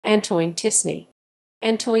Antoine Tisné.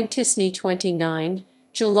 Antoine Tisné, 29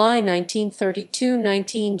 July 1932 –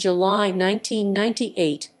 19 July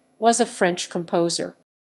 1998, was a French composer.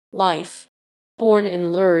 Life. Born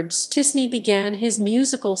in Lourdes, Tisné began his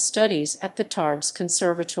musical studies at the Tarbes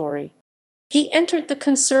Conservatory. He entered the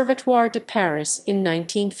Conservatoire de Paris in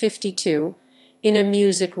 1952 in a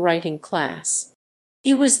music writing class.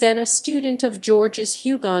 He was then a student of Georges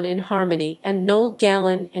Hugon in harmony and Noel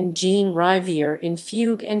Gallon and Jean Rivière in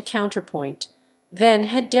fugue and counterpoint, then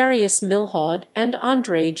had Darius Milhaud and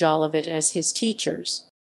André Jolivet as his teachers.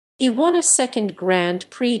 He won a second Grand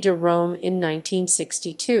Prix de Rome in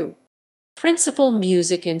 1962. Principal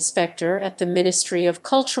music inspector at the Ministry of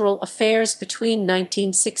Cultural Affairs between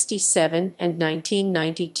 1967 and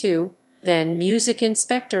 1992, then music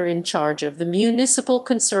inspector in charge of the municipal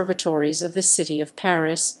conservatories of the city of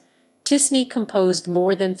Paris, Tisné composed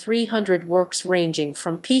more than 300 works ranging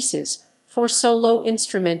from pieces for solo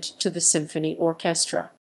instrument to the symphony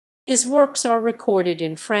orchestra. His works are recorded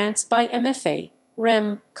in France by MFA,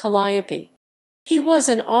 Rem. Calliope. He was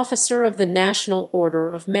an officer of the National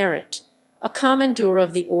Order of Merit, a Commandeur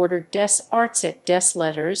of the Ordre des Arts et des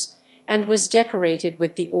Lettres, and was decorated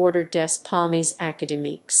with the Ordre des Palmes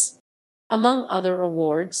Académiques. Among other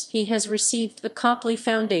awards, he has received the Copley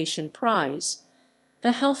Foundation Prize,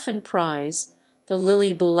 the Helfand Prize, the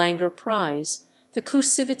Lily Boulanger Prize, the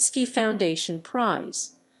Koussevitzky Foundation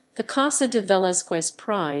Prize, the Casa de Velázquez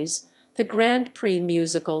Prize, the Grand Prix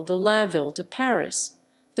Musical de la Ville de Paris,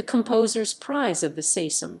 the Composer's Prize of the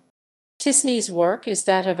Sésame. Tisné's work is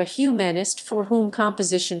that of a humanist for whom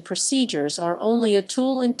composition procedures are only a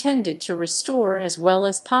tool intended to restore as well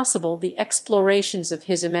as possible the explorations of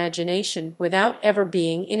his imagination without ever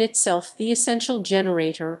being in itself the essential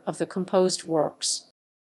generator of the composed works.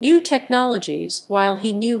 New technologies, while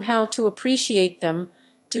he knew how to appreciate them,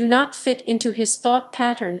 do not fit into his thought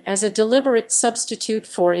pattern as a deliberate substitute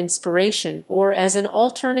for inspiration or as an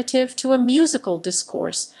alternative to a musical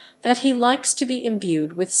discourse that he likes to be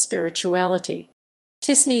imbued with spirituality.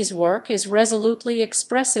 Tisné's work is resolutely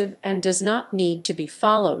expressive and does not need to be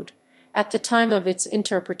followed, at the time of its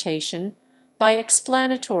interpretation, by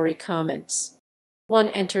explanatory comments. One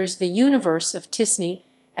enters the universe of Tisné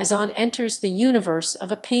as one enters the universe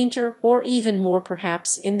of a painter, or even more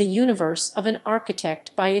perhaps in the universe of an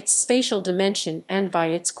architect, by its spatial dimension and by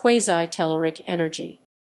its quasi-telluric energy.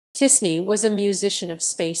 Tisné was a musician of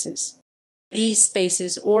spaces. These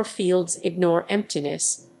spaces or fields ignore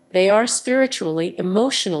emptiness. They are spiritually,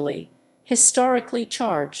 emotionally, historically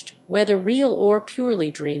charged, whether real or purely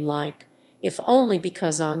dreamlike, if only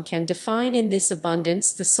because one can define in this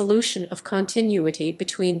abundance the solution of continuity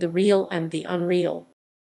between the real and the unreal.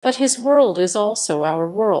 But his world is also our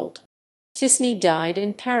world. Tisné died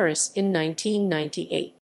in Paris in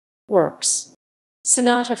 1998. Works: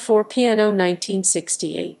 Sonata for Piano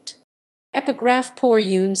 1968. Epigraphe pour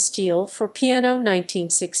une style for piano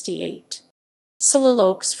 1968.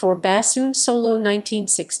 Soliloques for bassoon solo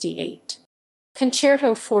 1968.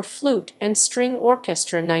 Concerto for flute and string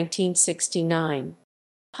orchestra 1969.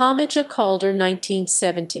 Homage à Calder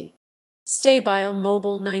 1970. Stabile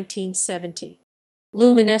Mobile 1970.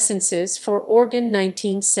 Luminescences for organ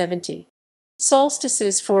 1970.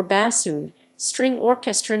 Solstices for bassoon, string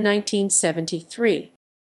orchestra 1973.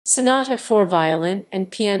 Sonata for violin and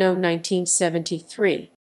piano 1973.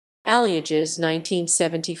 Alliages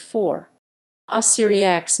 1974.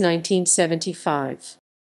 Syriacs 1975.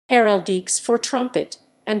 Heraldiques for trumpet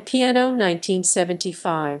and piano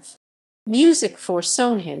 1975. Music for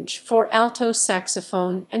Sonhenge for alto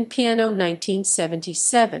saxophone and piano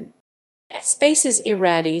 1977. Spaces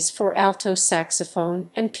Irades for alto saxophone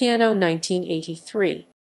and piano 1983.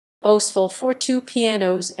 Boastful for two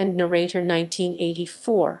pianos and narrator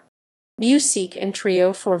 1984. Musique and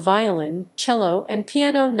trio for violin, cello, and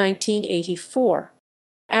piano 1984.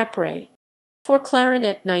 Après for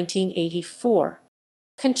clarinet 1984.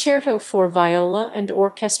 Concerto for viola and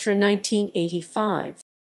orchestra 1985.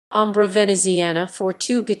 Ombra Veneziana for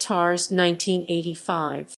two guitars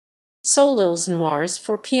 1985. Soliles Noirs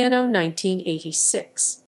for piano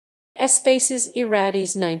 1986. Espaces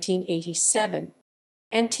Irades 1987.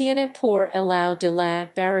 Antienne pour Elau de la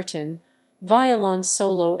Baritone, violon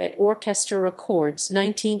solo at orchestra records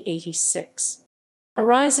 1986.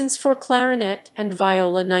 Horizons for clarinet and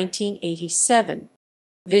viola 1987.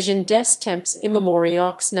 Vision des Temps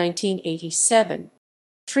Immémoriaux 1987.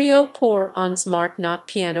 Trio pour uns Marc not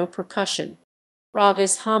piano percussion.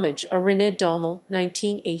 Ragas Homage à René Daumal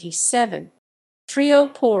 1987. Trio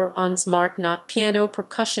pour uns Marc not piano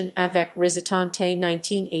percussion avec Risitante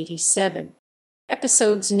 1987.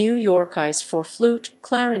 Episodes New Yorkise for flute,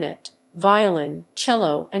 clarinet, violin,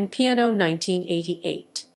 cello, and piano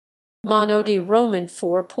 1988. Mano di Roman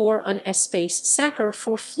pour un espace sacre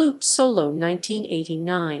for flute solo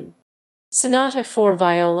 1989. Sonata for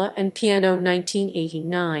viola and piano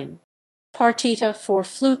 1989. Partita for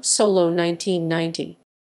flute solo 1990.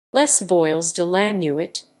 Les Voiles de la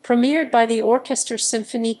Nuit, premiered by the Orchestre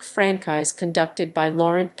Symphonique Francaise conducted by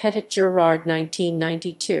Laurent Petit-Gerard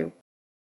 1992.